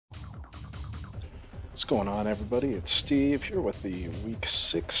going on, everybody? It's Steve here with the Week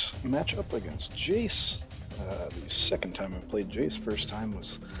 6 matchup against Jace. The second time I've played Jace. First time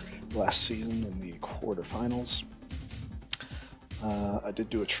was last season in the quarterfinals. I did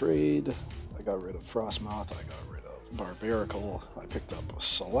do a trade. I got rid of Frostmoth, I got rid of Barbarical, I picked up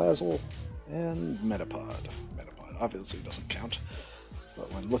Salazzle, and Metapod. Metapod obviously doesn't count,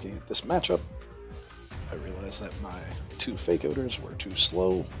 but when looking at this matchup, I realized that my two fake outers were too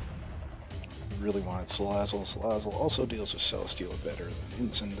slow. Really wanted Salazzle. Salazzle also deals with Celesteela better than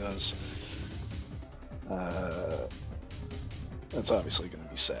Incin does. That's obviously going to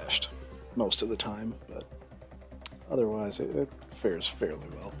be sashed most of the time, but otherwise it fares fairly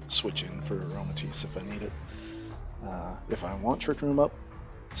well. Switch in for Aromatisse if I need it. If I want Trick Room up,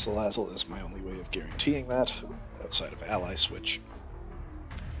 Salazzle is my only way of guaranteeing that, outside of Ally Switch.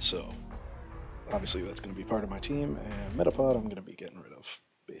 So, obviously that's going to be part of my team, and Metapod I'm going to be getting rid of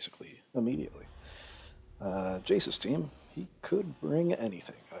basically immediately. Jace's team, he could bring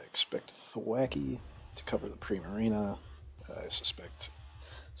anything. I expect Thwacky to cover the Primarina. I suspect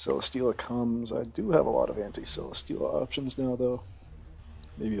Celesteela comes. I do have a lot of anti-Celesteela options now, though.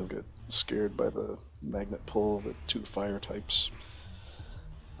 Maybe you'll get scared by the magnet pull of the two fire types.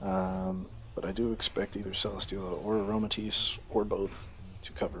 But I do expect either Celesteela or Aromatisse, or both,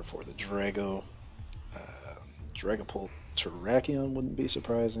 to cover for the Drago. Dragapult Terrakion wouldn't be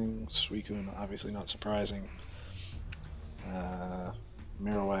surprising. Suicune, obviously not surprising.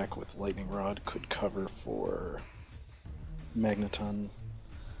 Marowak with Lightning Rod could cover for Magneton.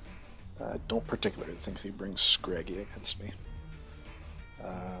 I don't particularly think he brings Scraggy against me.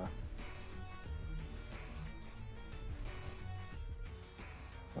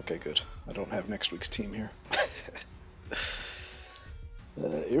 Okay, good. I don't have next week's team here.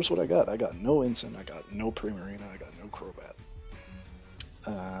 Here's what I got. I got no Incin, I got no Primarina, I got no Crobat.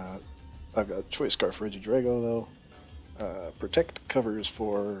 I've got Choice Scarf Regidrago though. Protect covers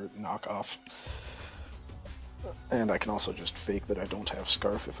for knockoff. And I can also just fake that I don't have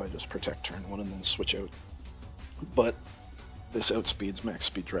Scarf if I just Protect turn 1 and then switch out. But this outspeeds Max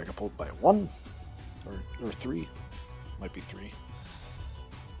Speed Dragapult by 1 or 3. Might be 3.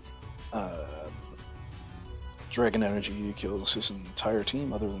 Dragon Energy kills his entire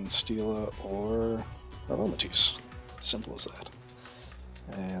team other than Steela or Aromatisse. Simple as that.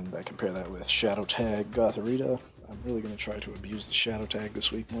 And I compare that with Shadow Tag Gothorita. I'm really going to try to abuse the Shadow Tag this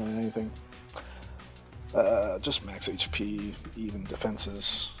week more than anything. Just max HP, even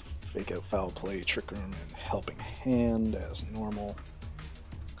defenses, fake out Foul Play, Trick Room, and Helping Hand as normal.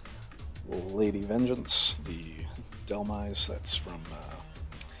 Lady Vengeance, the Delmise, that's from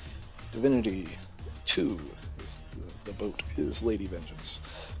Divinity 2. The boat is Lady Vengeance.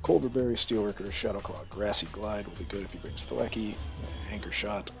 Colberberry, Steelworker, Shadowclaw, Grassy Glide will be good if he brings Thwacky, Anchor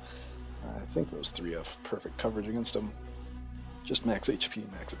Shot. I think those 3 have perfect coverage against him. Just max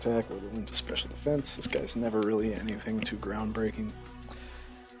HP, max attack, with a into special defense. This guy's never really anything too groundbreaking.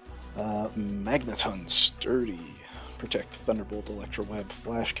 Magneton, Sturdy. Protect, Thunderbolt, Electro Web,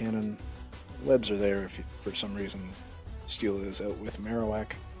 Flash Cannon. Webs are there if you, for some reason Steela is out with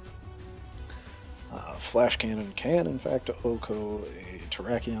Marowak. Flash Cannon can, in fact, OHKO a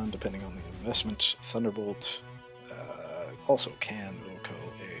Terrakion, depending on the investment. Thunderbolt also can OHKO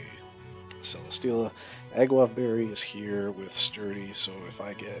a Celesteela. Agawaf Berry is here with Sturdy, so if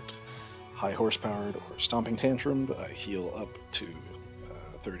I get high horsepowered or Stomping Tantrum, I heal up to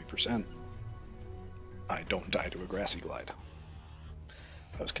 30%. I don't die to a Grassy Glide.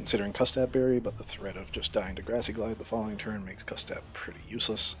 I was considering Custab Berry, but the threat of just dying to Grassy Glide the following turn makes Custab pretty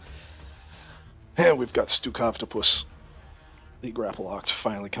useless. And we've got Stucoptopus, the Grapple Oct,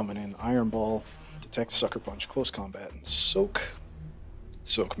 finally coming in. Iron Ball, Detect, Sucker Punch, Close Combat, and Soak.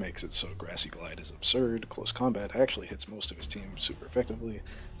 Soak makes it so Grassy Glide is absurd. Close Combat actually hits most of his team super effectively.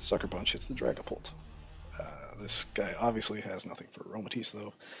 Sucker Punch hits the Dragapult. This guy obviously has nothing for Aromatisse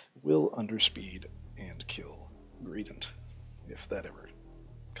though. Will underspeed and kill Greedent, if that ever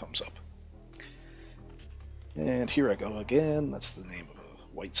comes up. And here I go again. That's the name of a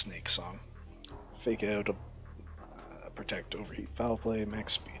White Snake song. Fake out, Protect, Overheat, Foul Play,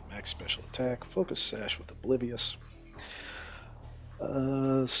 Max Speed, Max Special Attack, Focus Sash with Oblivious.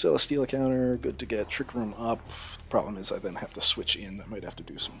 Celesteela counter, good to get. Trick Room up. The problem is I then have to switch in. I might have to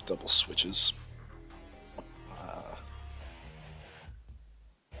do some double switches. I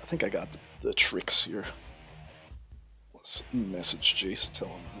think I got the tricks here. Let's message Jace, tell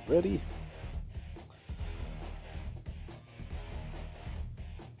him I'm ready.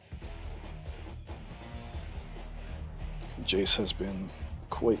 Jace has been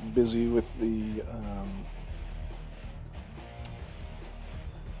quite busy with the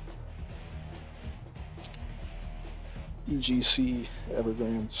EGC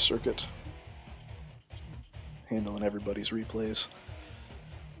Evergrande circuit, handling everybody's replays.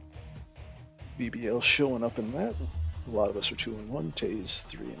 VBL showing up in that. A lot of us are 2-1. Tay's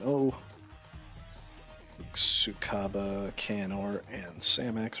 3-0. Sucaba, Canor, and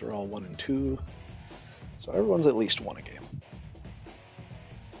Samex are all 1-2. So everyone's at least won a game.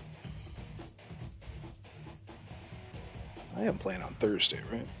 I am playing on Thursday,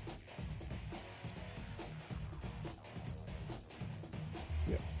 right?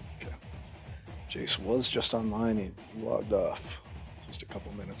 Yep, okay. Jace was just online. He logged off just a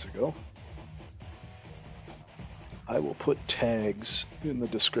couple minutes ago. I will put tags in the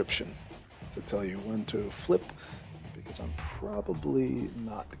description to tell you when to flip, because I'm probably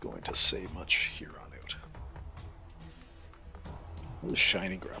not going to say much here on out. What does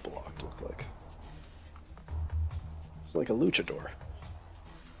shiny grapple lock look like? It's like a luchador.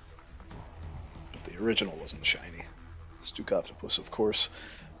 But the original wasn't shiny. Stucoctopus, of course,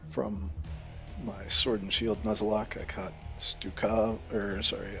 from my Sword and Shield Nuzlocke. I caught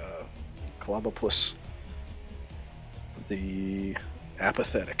Calabopus, the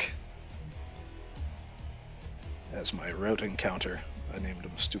apathetic, as my route encounter. I named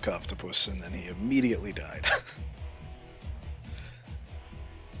him Stucoctopus, and then he immediately died.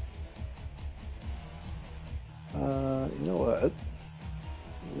 You know what?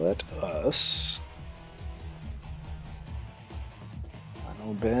 Let us... I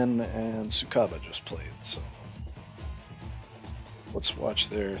know Ben and Sucaba just played, so... let's watch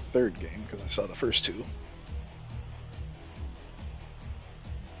their third game, because I saw the first two.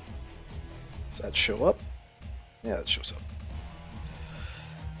 Does that show up? Yeah, it shows up.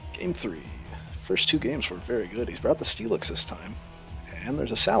 Game 3. First two games were very good. He's brought the Steelix this time, and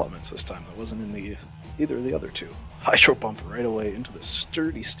there's a Salamence this time that wasn't in either of the other two. Hydro Pump right away into the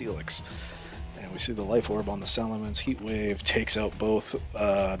sturdy Steelix. And we see the Life Orb on the Salamence. Heat Wave takes out both.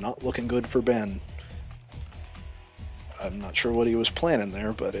 Not looking good for Ben. I'm not sure what he was planning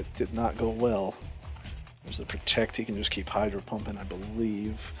there, but it did not go well. There's the Protect. He can just keep Hydro Pumping, I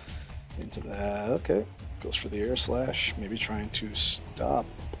believe. Into that. Okay. Goes for the Air Slash. Maybe trying to stop.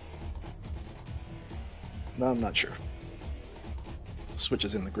 No, I'm not sure.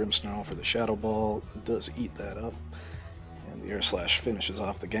 Switches in the Grimmsnarl for the Shadow Ball. Does eat that up. And the Air Slash finishes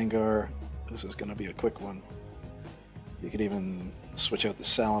off the Gengar. This is going to be a quick one. You could even switch out the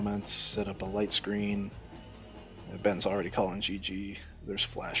Salamence, set up a light screen. Ben's already calling GG. There's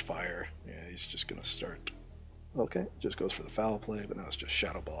Flash Fire. Yeah, he's just going to start. Okay, just goes for the Foul Play, but now it's just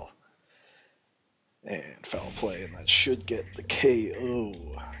Shadow Ball. And Foul Play, and that should get the KO.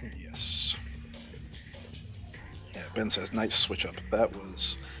 Yes. Yeah, Ben says, nice switch up. That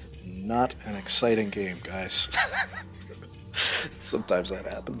was not an exciting game, guys. Sometimes that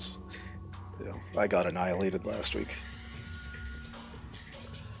happens. You know, I got annihilated last week.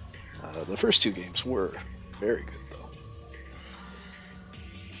 The first two games were very good, though.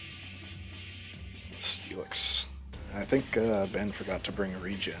 Steelix. I think Ben forgot to bring a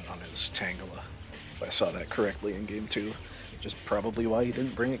regen on his Tangela. If I saw that correctly in Game 2. Just probably why he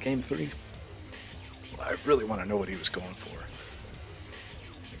didn't bring it Game 3. I really want to know what he was going for.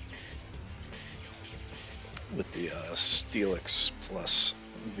 With the Steelix plus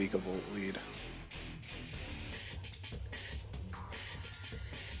Vikavolt lead.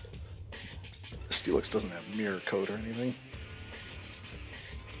 Steelix doesn't have Mirror Coat or anything.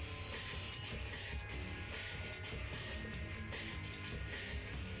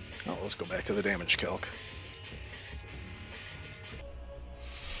 Oh, let's go back to the damage calc.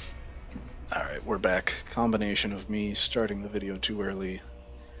 Alright, we're back. Combination of me starting the video too early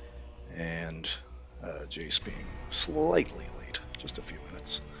and Jace being slightly late, just a few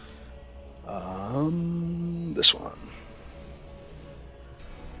minutes. This one.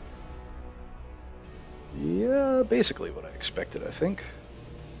 Yeah, basically what I expected, I think.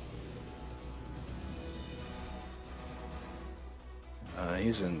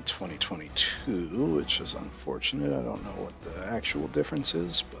 He's in 2022, which is unfortunate. I don't know what the actual difference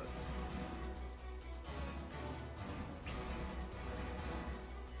is, but...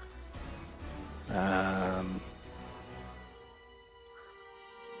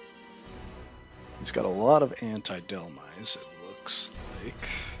 he's got a lot of anti-Delmise, it looks like.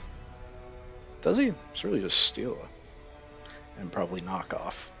 Does he? It's really just Steela. And probably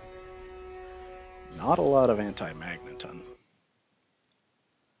Knockoff. Not a lot of anti-Magneton.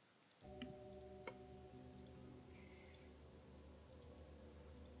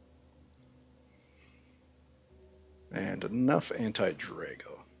 And enough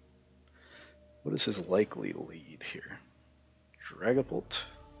anti-Drago. What is his likely lead here? Dragapult.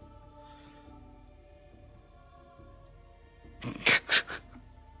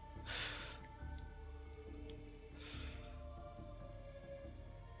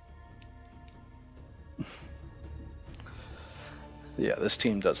 Yeah, this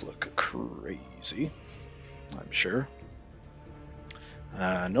team does look crazy, I'm sure.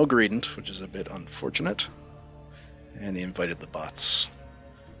 No Greedent, which is a bit unfortunate. And he invited the bots.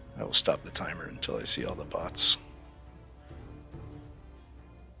 I will stop the timer until I see all the bots.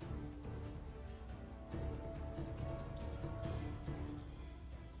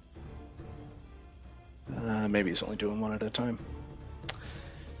 Maybe he's only doing one at a time.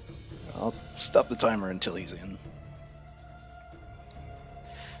 I'll stop the timer until he's in.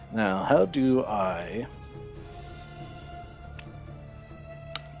 Now, how do I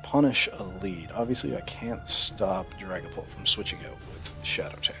punish a lead? Obviously, I can't stop Dragapult from switching out with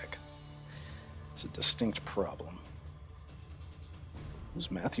Shadow Tag. It's a distinct problem. Who's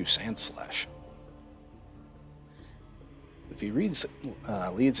Matthew Sandslash? If he leads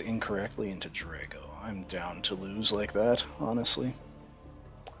incorrectly into Drago, I'm down to lose like that, honestly.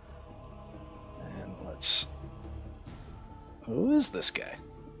 And let's... Who is this guy?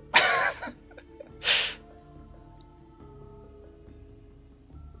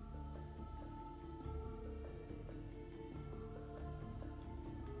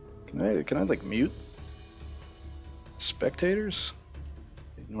 Can I like mute spectators?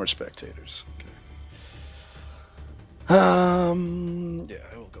 Ignore spectators. Okay. Yeah,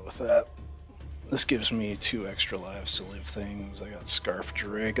 I will go with that. This gives me 2 extra lives to live things. I got Scarf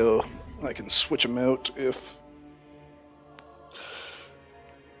Drago. I can switch him out if...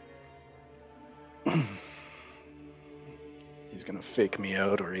 he's gonna fake me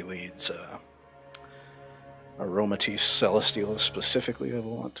out, or he leads Aromatisse Celesteela specifically I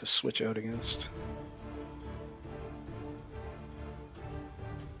will want to switch out against.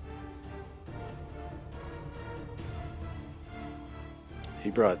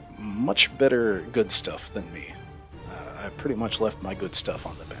 He brought much better good stuff than me. I pretty much left my good stuff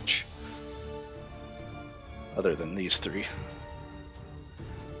on the bench. Other than these 3.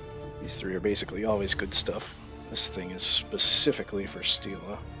 These 3 are basically always good stuff. This thing is specifically for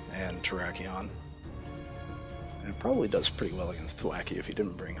Steela and Terrakion. And it probably does pretty well against Thwackey if he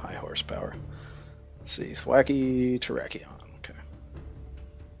didn't bring high horsepower. Let's see, Thwackey, Terrakion.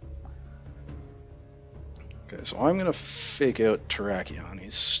 Okay, so I'm gonna fake out Terrakion.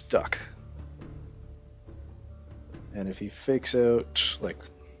 He's stuck. And if he fakes out, like,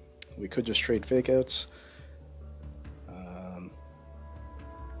 we could just trade fake outs.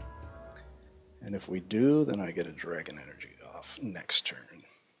 And if we do, then I get a Dragon Energy off next turn.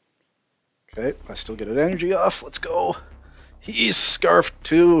 Okay, I still get an energy off. Let's go. He's scarfed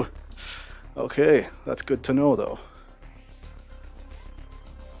too. Okay, that's good to know though.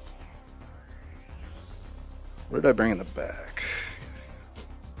 What did I bring in the back?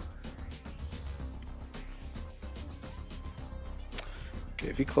 Okay,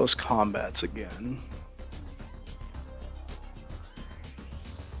 if he close combats again.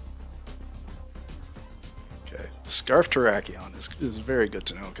 Okay, Scarf Terrakion is very good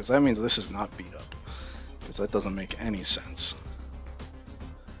to know, because that means this is not beat up. Because that doesn't make any sense.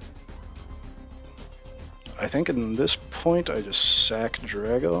 I think in this point I just sack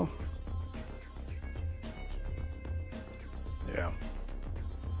Drago. Yeah.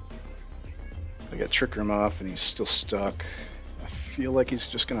 I get Trick Room off and he's still stuck. I feel like he's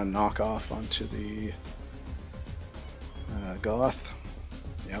just going to knock off onto the Goth.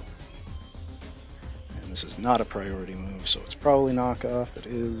 Yep. And this is not a priority move, so it's probably knock off. It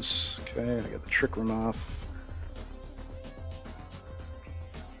is. Okay, I got the Trick Room off.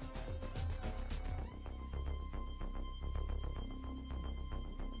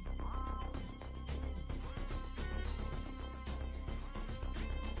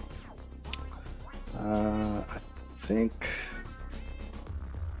 I think,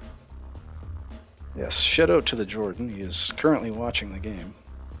 yes, shout out to the Jordan. He is currently watching the game.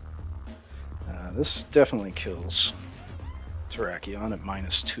 This definitely kills Terrakion at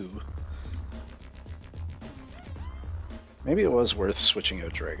 -2. Maybe it was worth switching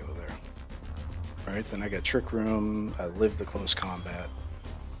out Drago there. Alright, then I get Trick Room, I live the close combat.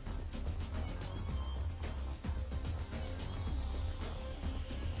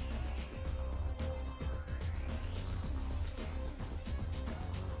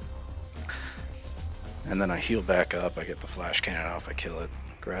 And then I heal back up, I get the Flash Cannon off, I kill it.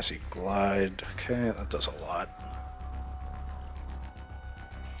 Grassy Glide, okay, that does a lot.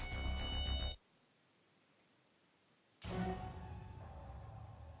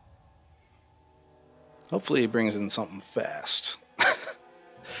 Hopefully he brings in something fast. I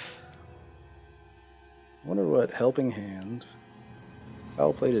wonder what Helping Hand.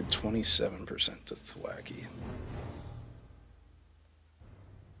 Foul Play did 27% to Thwackey.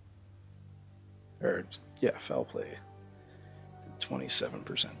 Or, yeah, Foul Play.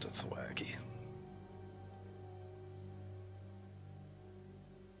 27% to Thwacky.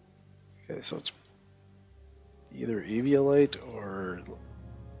 Okay, so it's either Eviolite or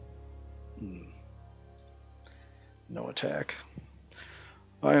no attack.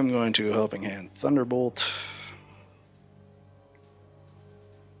 I am going to Helping Hand Thunderbolt.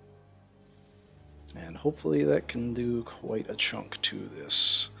 And hopefully that can do quite a chunk to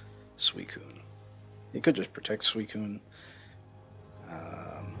this Suicune. He could just protect Suicune,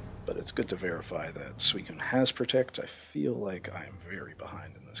 but it's good to verify that Suicune has Protect. I feel like I'm very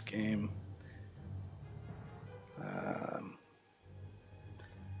behind in this game.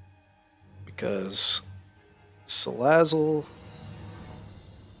 Because Salazzle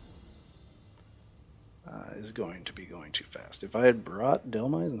is going to be going too fast. If I had brought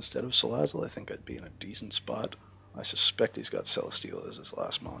Delmise instead of Salazzle, I think I'd be in a decent spot. I suspect he's got Celesteela as his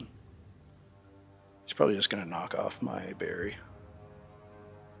last mon. He's probably just going to knock off my berry.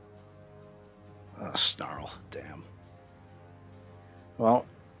 Snarl, damn. Well,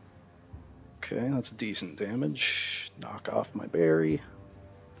 okay, that's decent damage. Knock off my berry.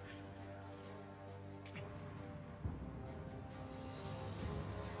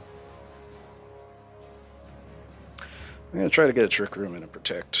 I'm going to try to get a Trick Room and a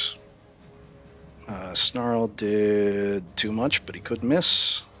Protect. Snarl did too much, but he could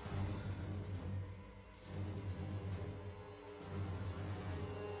miss.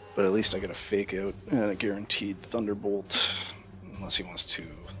 But at least I get a Fake Out and a guaranteed Thunderbolt, unless he wants to.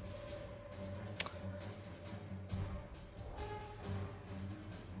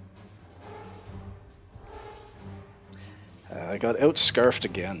 I got outscarfed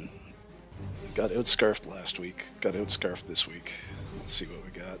again. Got outscarfed last week. Got outscarfed this week. Let's see what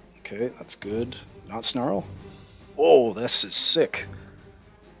we got. Okay, that's good. Not Snarl. Oh, this is sick.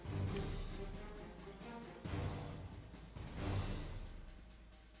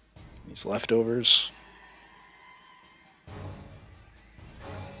 These leftovers.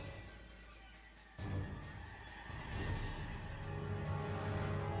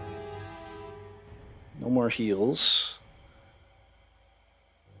 No more heals.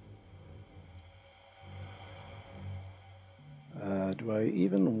 Do I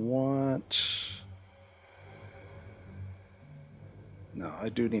even want... No, I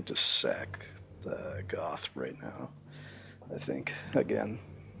do need to sack the Goth right now, I think, again.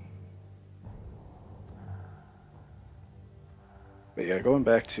 But yeah, going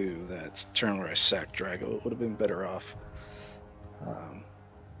back to that turn where I sacked Drago, it would have been better off.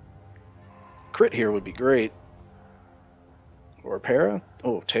 Crit here would be great. Or Para?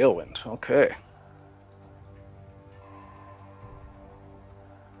 Oh, Tailwind, okay.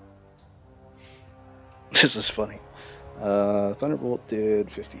 This is funny. Thunderbolt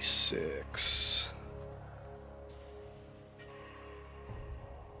did 56.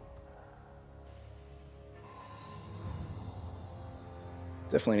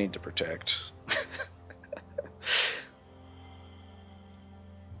 Definitely need to protect.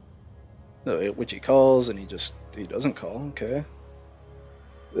 No, which he calls and he doesn't call, okay.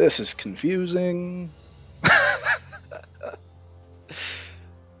 This is confusing.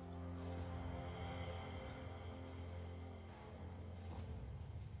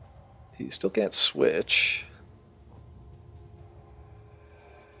 He still can't switch.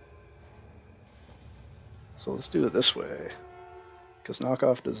 So let's do it this way. Because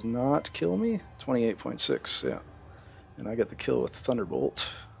knockoff does not kill me. 28.6, yeah. And I get the kill with Thunderbolt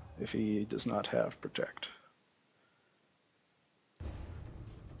if he does not have Protect.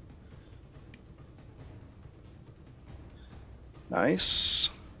 Nice.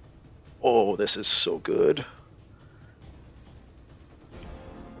 Oh, this is so good.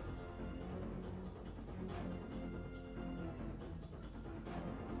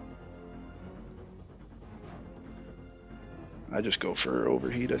 I just go for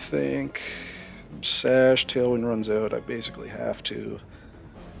Overheat, I think. Sash, Tailwind runs out, I basically have to.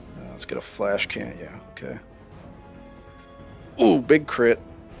 Let's get a Flash Can, yeah, okay. Ooh, big crit.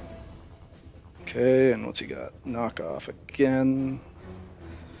 Okay, and what's he got? Knockoff again.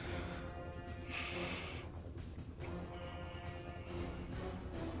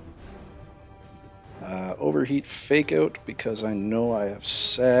 Overheat Fake Out because I know I have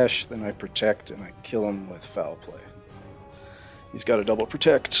Sash, then I Protect, and I kill him with Foul Play. He's got a double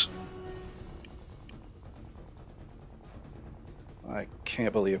Protect. I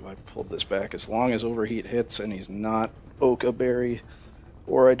can't believe I pulled this back. As long as Overheat hits and he's not Oka Berry,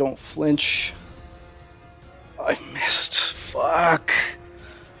 or I don't flinch. I missed. Fuck.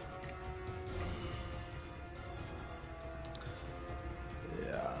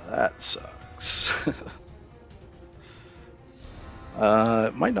 Yeah, that sucks.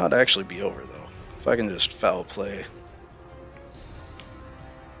 It might not actually be over though. If I can just foul play.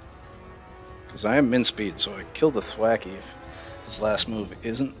 Because I am min speed, so I kill the Thwacky if his last move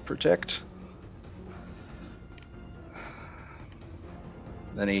isn't protect.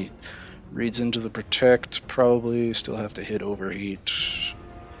 Then he reads into the protect, probably still have to hit overheat.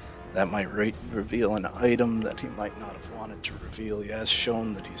 That might reveal an item that he might not have wanted to reveal. He has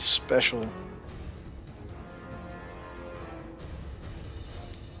shown that he's special.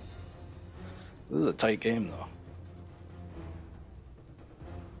 This is a tight game though.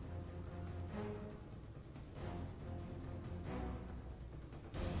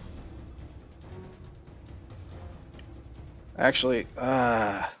 Actually,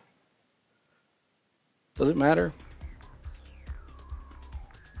 does it matter?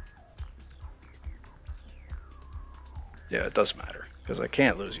 Yeah, it does matter, because I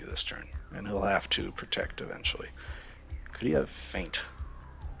can't lose you this turn, and he'll have to protect eventually. Could he have feint?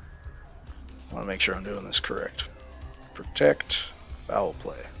 I want to make sure I'm doing this correct. Protect, foul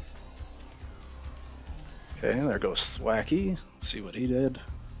play. Okay, there goes Thwacky. Let's see what he did.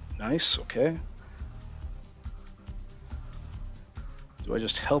 Nice, okay. Do I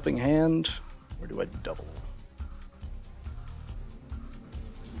just helping hand, or do I double?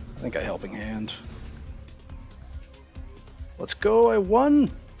 I think I helping hand. Let's go, I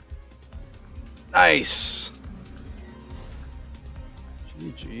won! Nice!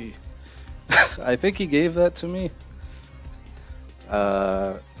 GG. I think he gave that to me.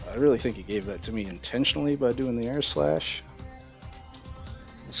 I really think he gave that to me intentionally by doing the air slash.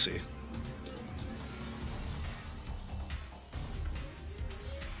 We'll see.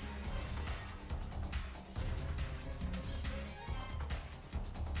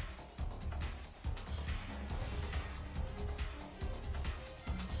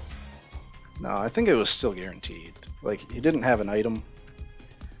 No, I think it was still guaranteed. Like, he didn't have an item.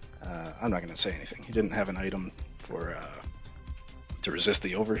 I'm not going to say anything. He didn't have an item for to resist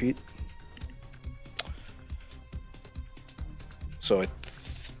the overheat. So I'm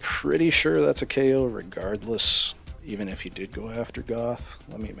pretty sure that's a KO regardless, even if he did go after Goth.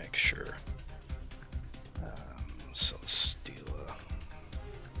 Let me make sure. Celesteela.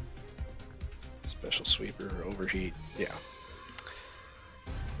 Special sweeper, overheat, yeah.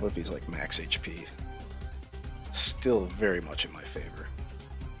 What if he's like max HP? Still very much in my favor.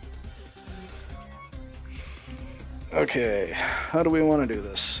 Okay, how do we want to do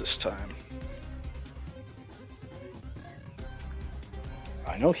this time?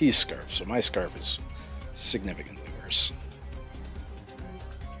 I know he's Scarf, so my Scarf is significantly worse.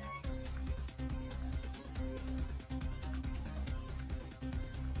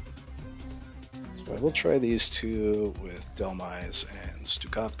 So I will try these two with Delmise and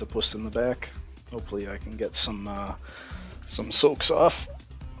Sucaba in the back. Hopefully I can get some soaks off.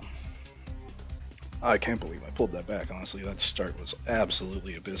 I can't believe I pulled that back, honestly. That start was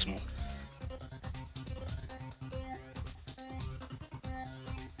absolutely abysmal.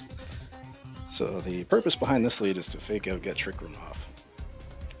 So the purpose behind this lead is to fake out, get Trick Room off.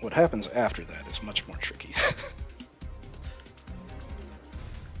 What happens after that is much more tricky.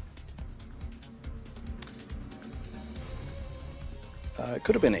 It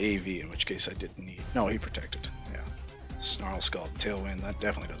could have been AV, in which case I didn't need... No, he protected. Yeah. Snarl Skull, Tailwind, that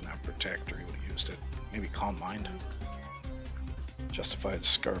definitely doesn't have Protect, or he would have used it. Maybe Calm Mind. Justified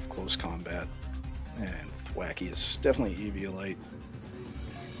Scarf, Close Combat. And Thwacky is definitely Eviolite.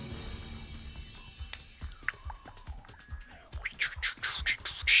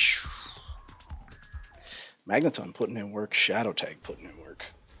 Magneton putting in work, Shadow Tag putting in work.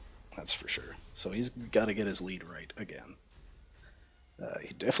 That's for sure. So he's got to get his lead right again.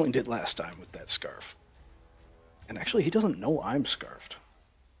 He definitely did last time with that Scarf. And actually, he doesn't know I'm Scarfed.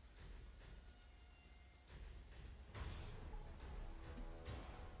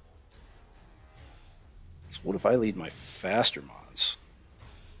 So what if I lead my faster mods?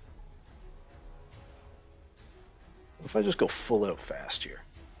 What if I just go full out fast here?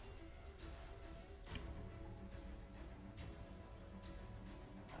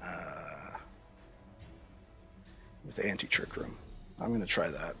 With the anti-trick room. I'm going to try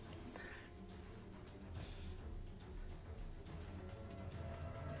that.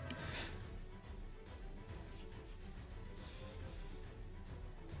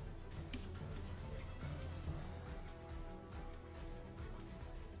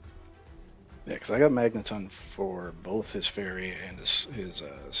 Yeah, because I got Magneton for both his Fairy and his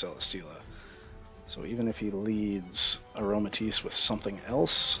Celesteela. So even if he leads Aromatisse with something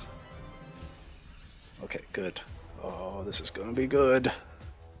else... Okay, good. Oh, this is going to be good.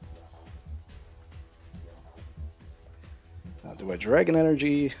 Now, Do I Dragon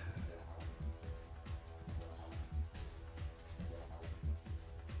Energy?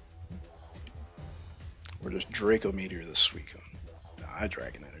 Or just Draco Meteor this Suicune? Nah, I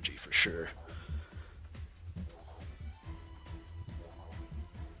Dragon Energy for sure.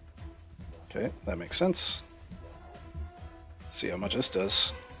 Okay, that makes sense. Let's see how much this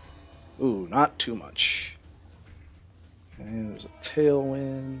does. Ooh, not too much. Okay, there's a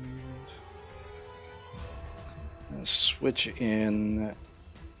Tailwind. And switch in.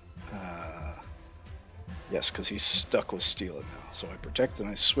 Yes, because he's stuck with Stealing now. So I protect and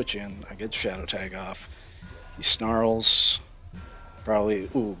I switch in. I get Shadow Tag off. He snarls. Probably,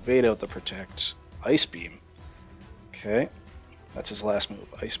 ooh, bait out the protect. Ice Beam. Okay. That's his last move.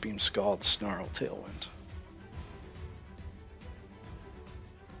 Ice Beam, Scald, Snarl, Tailwind.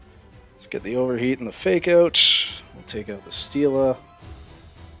 Let's get the Overheat and the Fake Out. We'll take out the Steela.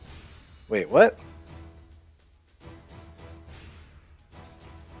 Wait, what?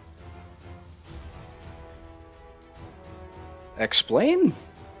 Explain?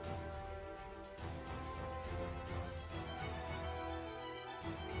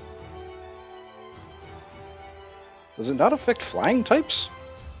 Does it not affect flying types?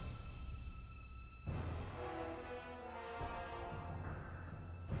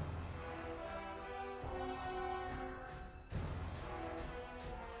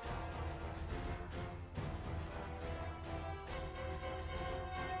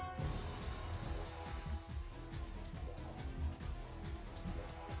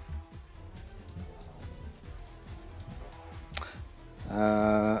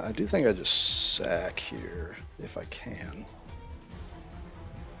 I do think I just sack here, if I can.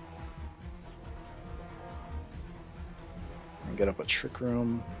 And get up a Trick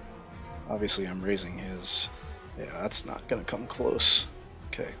Room. Obviously I'm raising his. Yeah, that's not gonna come close.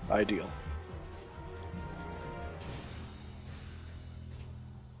 Okay, ideal.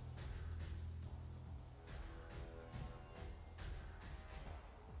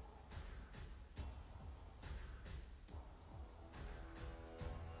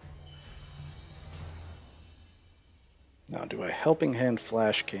 Now, do I Helping Hand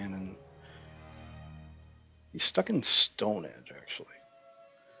Flash Cannon? He's stuck in Stone Edge, actually.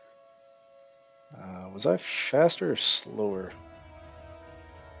 Was I faster or slower?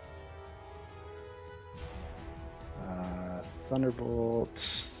 Thunderbolt.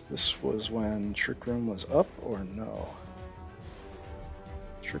 This was when Trick Room was up, or no?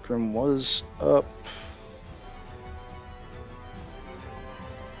 Trick Room was up.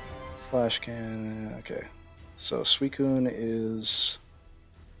 Flash Cannon. Okay. So Suicune is...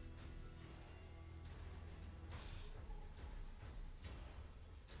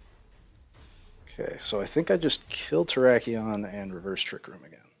 Okay, so I think I just kill Terrakion and reverse Trick Room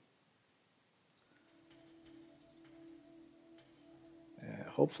again.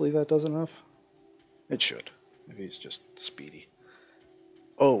 Hopefully that does enough. It should, if he's just speedy.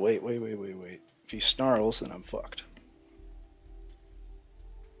 Oh, wait. If he snarls, then I'm fucked.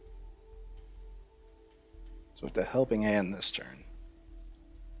 So with the Helping Hand this turn.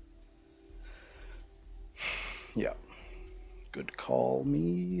 Yeah. Good call,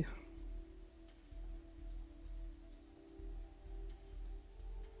 me.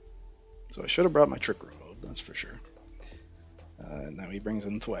 So I should have brought my Trick Room mode, that's for sure. Now he brings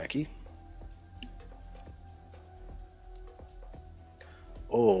in Thwacky.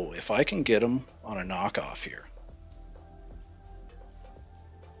 Oh, if I can get him on a knockoff here.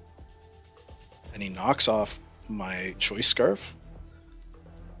 And he knocks off my Choice Scarf.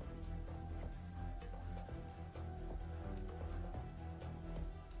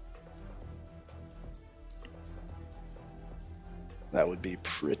 That would be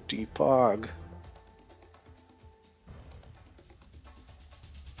pretty pog.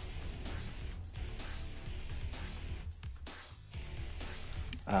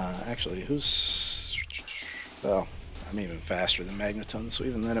 Actually, who's... Well, I'm even faster than Magneton, so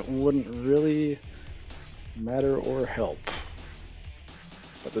even then it wouldn't really matter or help.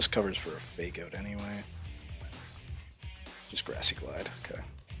 But this covers for a Fake Out anyway. Just Grassy Glide, okay.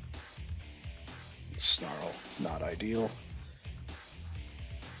 Snarl, not ideal.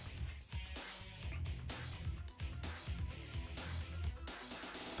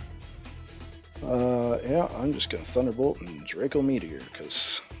 Yeah, I'm just gonna Thunderbolt and Draco Meteor,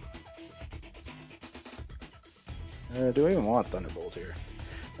 because... do I even want Thunderbolt here?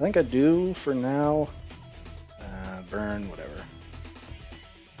 I think I do for now. Burn, whatever.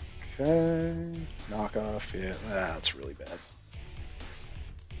 Okay, knock off, yeah, that's really bad.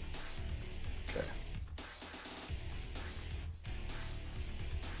 Okay.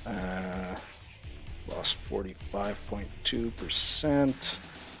 Well, lost 45.2%.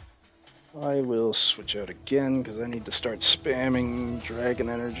 I will switch out again because I need to start spamming Dragon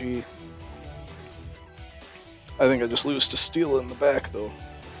Energy. I think I just lose to Steel in the back though.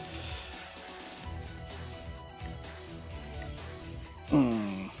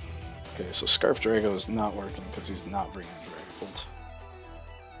 Okay, so Scarf Drago is not working because he's not bringing Dragapult.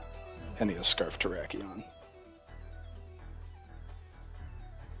 And he has Scarf Terrakion.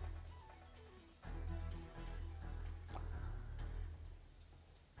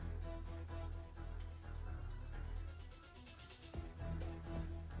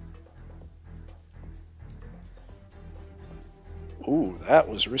 Ooh, that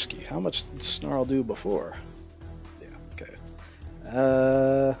was risky. How much did Snarl do before? Yeah, okay.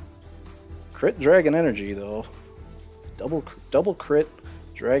 Crit Dragon Energy, though. Double crit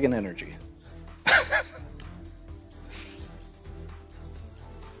Dragon Energy.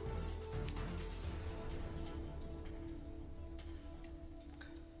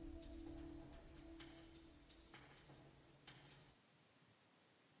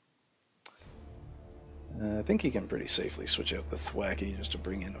 I think he can pretty safely switch out the Thwacky just to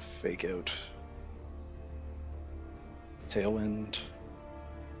bring in a fake out Tailwind.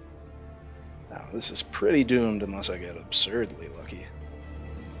 Now, this is pretty doomed unless I get absurdly lucky.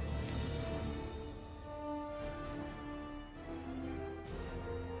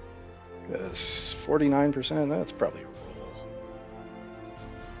 Because 49%, that's probably a roll.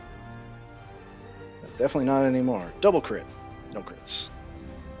 But definitely not anymore. Double crit. No crits.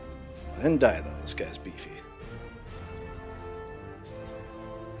 I didn't die though, this guy's beefy.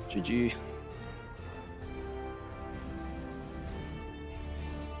 GG.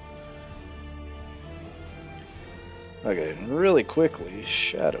 Okay, and really quickly,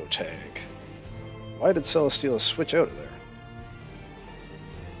 Shadow Tag. Why did Celesteela switch out of there?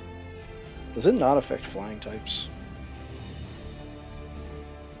 Does it not affect flying types?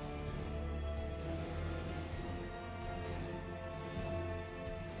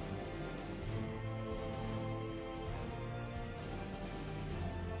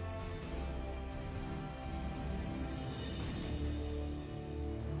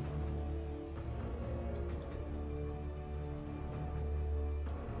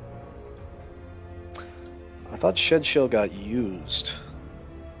 I thought Shed Shell got used.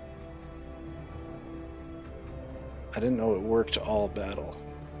 I didn't know it worked all battle.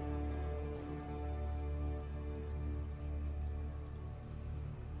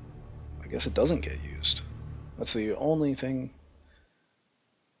 I guess it doesn't get used. That's the only thing.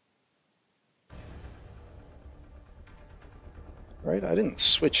 Right? I didn't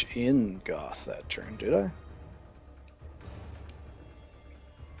switch in Goth that turn, did I?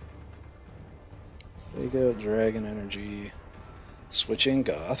 There you go, Dragon Energy. Switching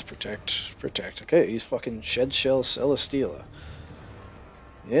Goth, protect. Okay, he's fucking Shed Shell Celesteela.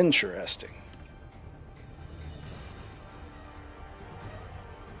 Interesting.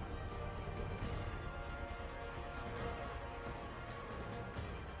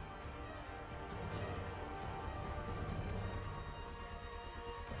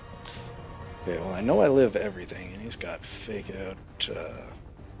 Okay, well I know I live everything, and he's got fake out.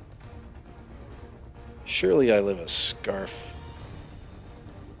 Surely I live a Scarf.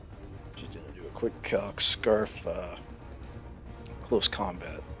 Just gonna do a quick calc. Scarf, close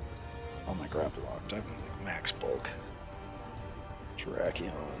combat on my grapple locked. I'm like max bulk.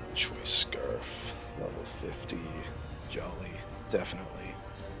 Terrakion, Choice Scarf, level 50. Jolly, definitely.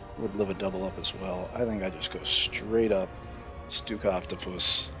 Would live a double up as well. I think I just go straight up Stuke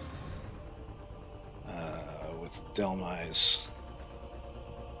Octopus with Delmise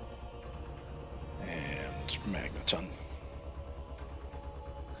and Magneton.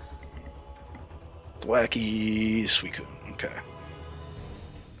 Thwacky Suicune. Okay.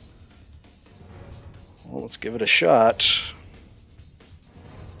 Well, let's give it a shot.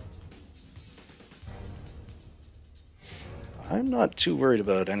 I'm not too worried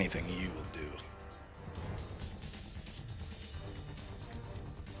about anything you will do.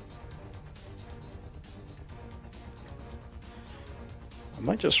 I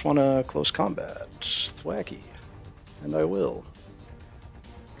might just want to close combat Thwacky, and I will.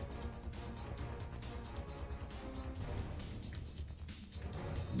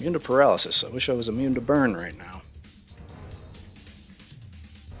 Immune to paralysis. I wish I was immune to burn right now.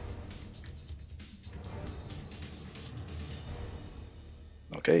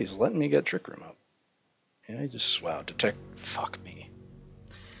 Okay, he's letting me get Trick Room up. Yeah, he just, wow, detect, fuck me.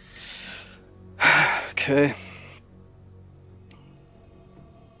 Okay.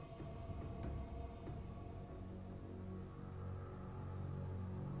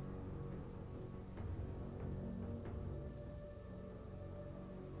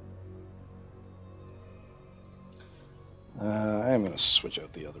 I am going to switch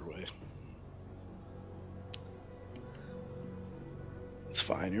out the other way. It's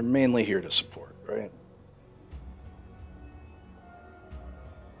fine. You're mainly here to support, right?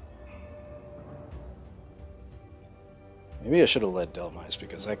 Maybe I should have led Delmise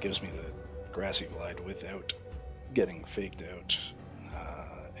because that gives me the Grassy Glide without getting faked out.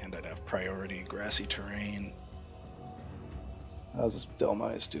 And I'd have priority grassy terrain. How's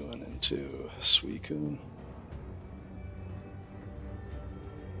Delmise doing into Suicune?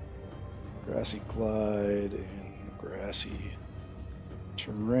 Grassy Glide and grassy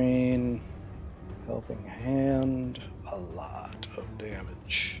terrain. Helping Hand. A lot of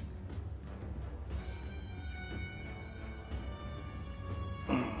damage.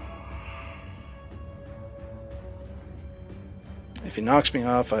 If he knocks me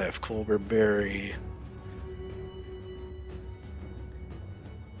off, I have Colbur Berry.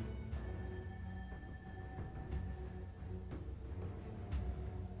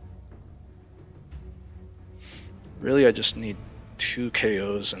 Really, I just need 2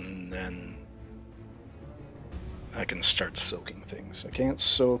 KOs and then I can start soaking things. I can't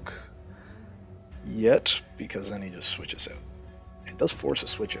soak yet because then he just switches out. It does force a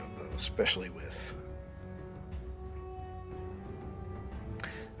switch out though, especially with...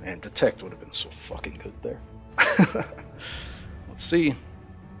 Man, Detect would have been so fucking good there. Let's see. It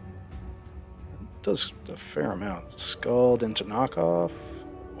does a fair amount. Scald into knockoff.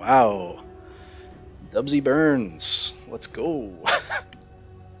 Wow. Dubsy Burns. Let's go.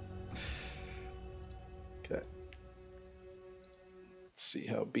 Okay. Let's see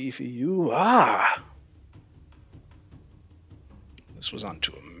how beefy you are. This was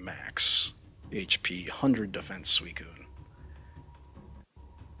onto a max HP 100 defense Suicune.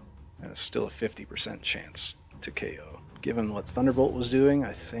 And it's still a 50% chance to KO. Given what Thunderbolt was doing,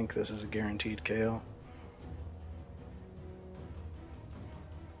 I think this is a guaranteed KO.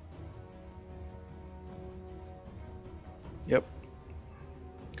 Yep.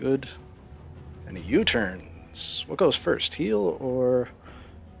 Good. And he U-turns. What goes first, heal or...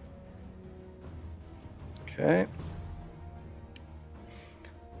 Okay.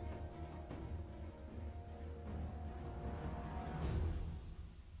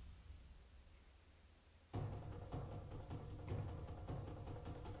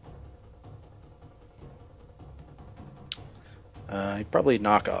 He'd probably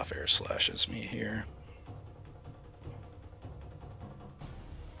knock off Air Slashes me here.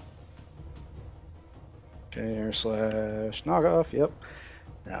 Okay, Air Slash, knock off, yep.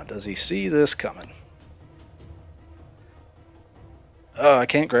 Now, does he see this coming? Oh, I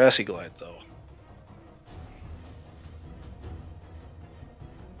can't Grassy Glide, though.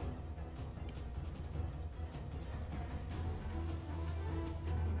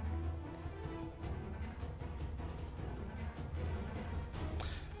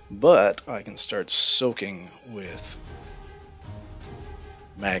 But I can start soaking with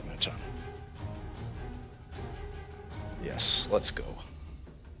Magneton. Yes, let's go.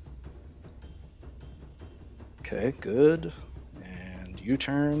 Okay, good. And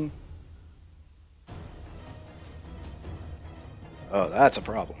U-turn. Oh, that's a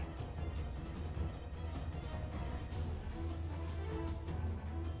problem.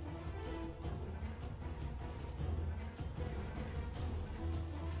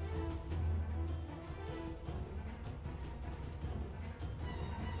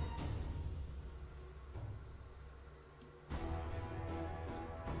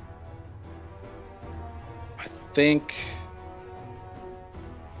 Think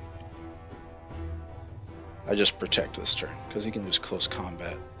I just protect this turn because he can use close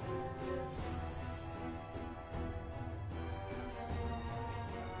combat.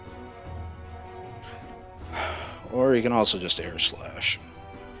 Or he can also just Air Slash.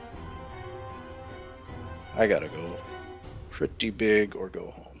 I gotta go pretty big or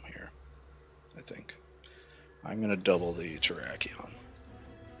go home here, I think. I'm gonna double the Terrakion.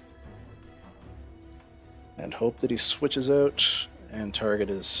 And hope that he switches out and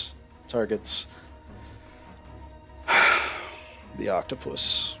targets the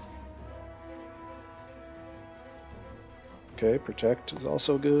octopus. Okay, protect is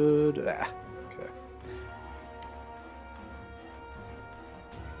also good. Okay.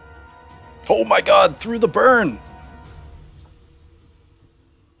 Oh my god, through the burn!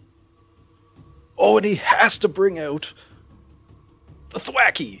 Oh, and he has to bring out the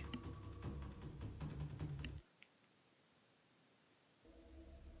Thwacky!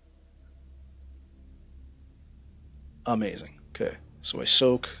 Amazing. Okay, so I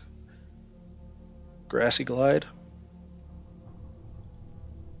soak Grassy Glide.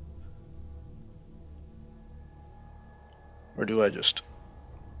 Or do I just...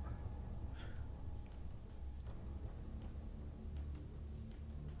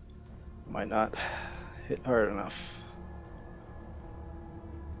 Might not hit hard enough.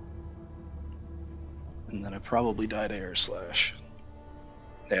 And then I probably died air slash.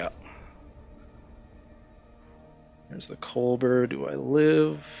 Yeah. There's the Colbur. Do I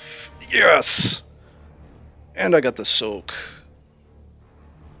live? Yes! And I got the soak.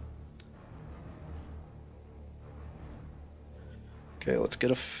 Okay, let's get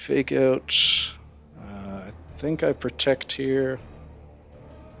a fake out. I think I protect here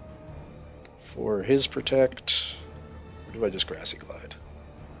for his protect. Or do I just grassy glide?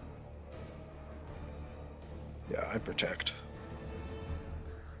 Yeah, I protect.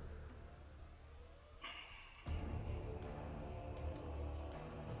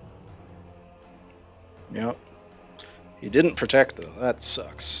 Yep. He didn't protect though. That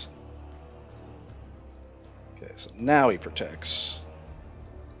sucks. Okay, so now he protects.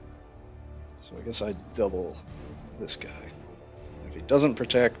 So I guess I double this guy. If he doesn't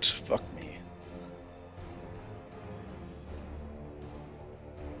protect, fuck me.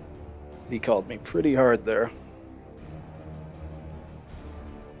 He called me pretty hard there.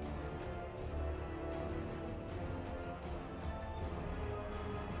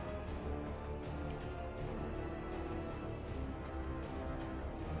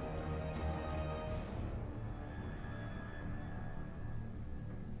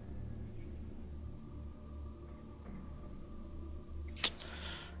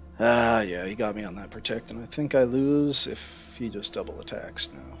 Yeah, he got me on that protect, and I think I lose if he just double attacks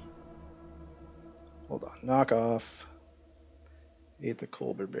now. Hold on, knock off. Ate the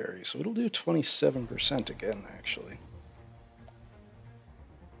Colbur berry, so it'll do 27% again, actually.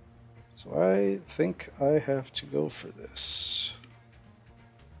 So I think I have to go for this.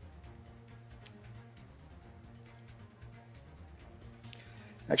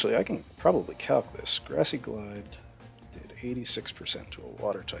 Actually, I can probably calc this. Grassy Glide did 86% to a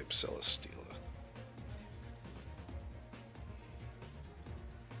water-type Celesteela.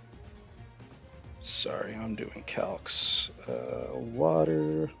 Sorry, I'm doing calcs.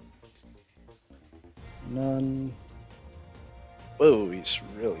 Water. None. Whoa, he's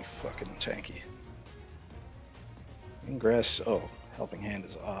really fucking tanky. Ingress. Oh, Helping Hand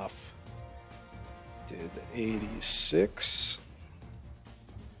is off. Did 86.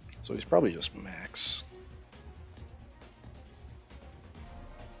 So he's probably just max.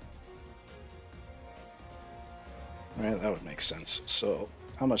 Alright, that would make sense. So,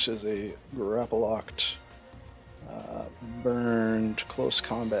 how much is a grapple-locked, burned close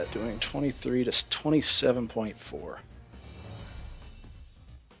combat doing? 23 to 27.4.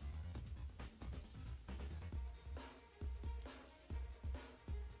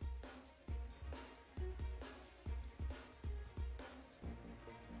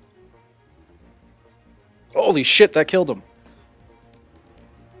 Holy shit, that killed him.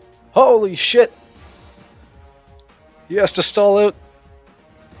 Holy shit. He has to stall out.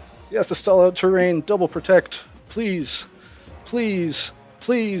 He has to stall out terrain. Double protect. Please. Please.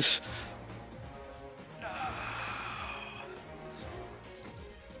 Please.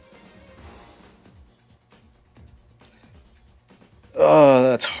 Oh,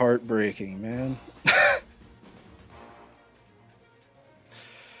 that's heartbreaking, man.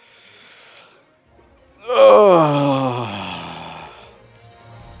 Oh.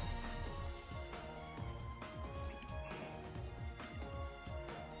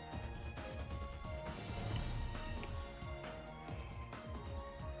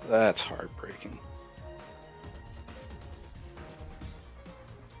 That's heartbreaking.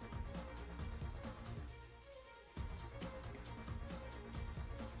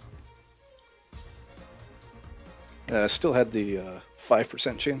 I still had the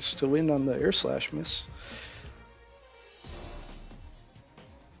 5% chance to win on the air slash miss.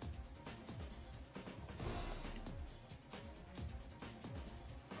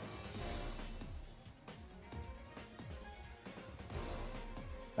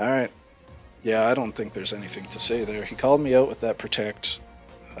 Alright. Yeah, I don't think there's anything to say there. He called me out with that protect,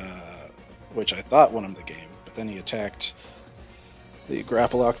 which I thought won him the game, but then he attacked the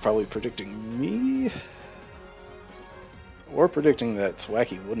grapple lock, probably predicting me, or predicting that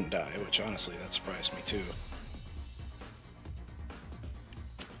Thwacky wouldn't die, which honestly, that surprised me too.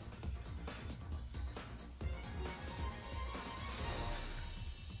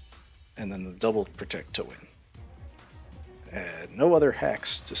 And then the double protect to win. And no other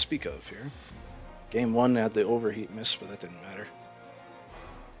hacks to speak of here. Game 1 had the overheat miss, but that didn't matter.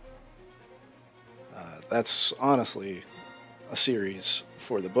 That's honestly a series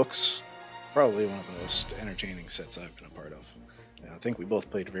for the books. Probably one of the most entertaining sets I've been a part of. I think we both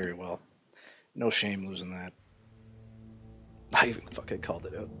played very well. No shame losing that. I even fucking called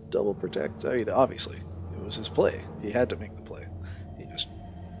it out. Double protect. I mean, obviously, it was his play. He had to make the play. He just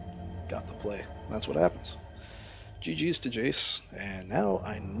got the play. That's what happens. GG's to Jace, and now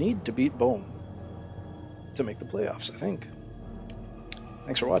I need to beat Bohm to make the playoffs, I think.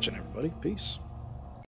 Thanks for watching, everybody. Peace.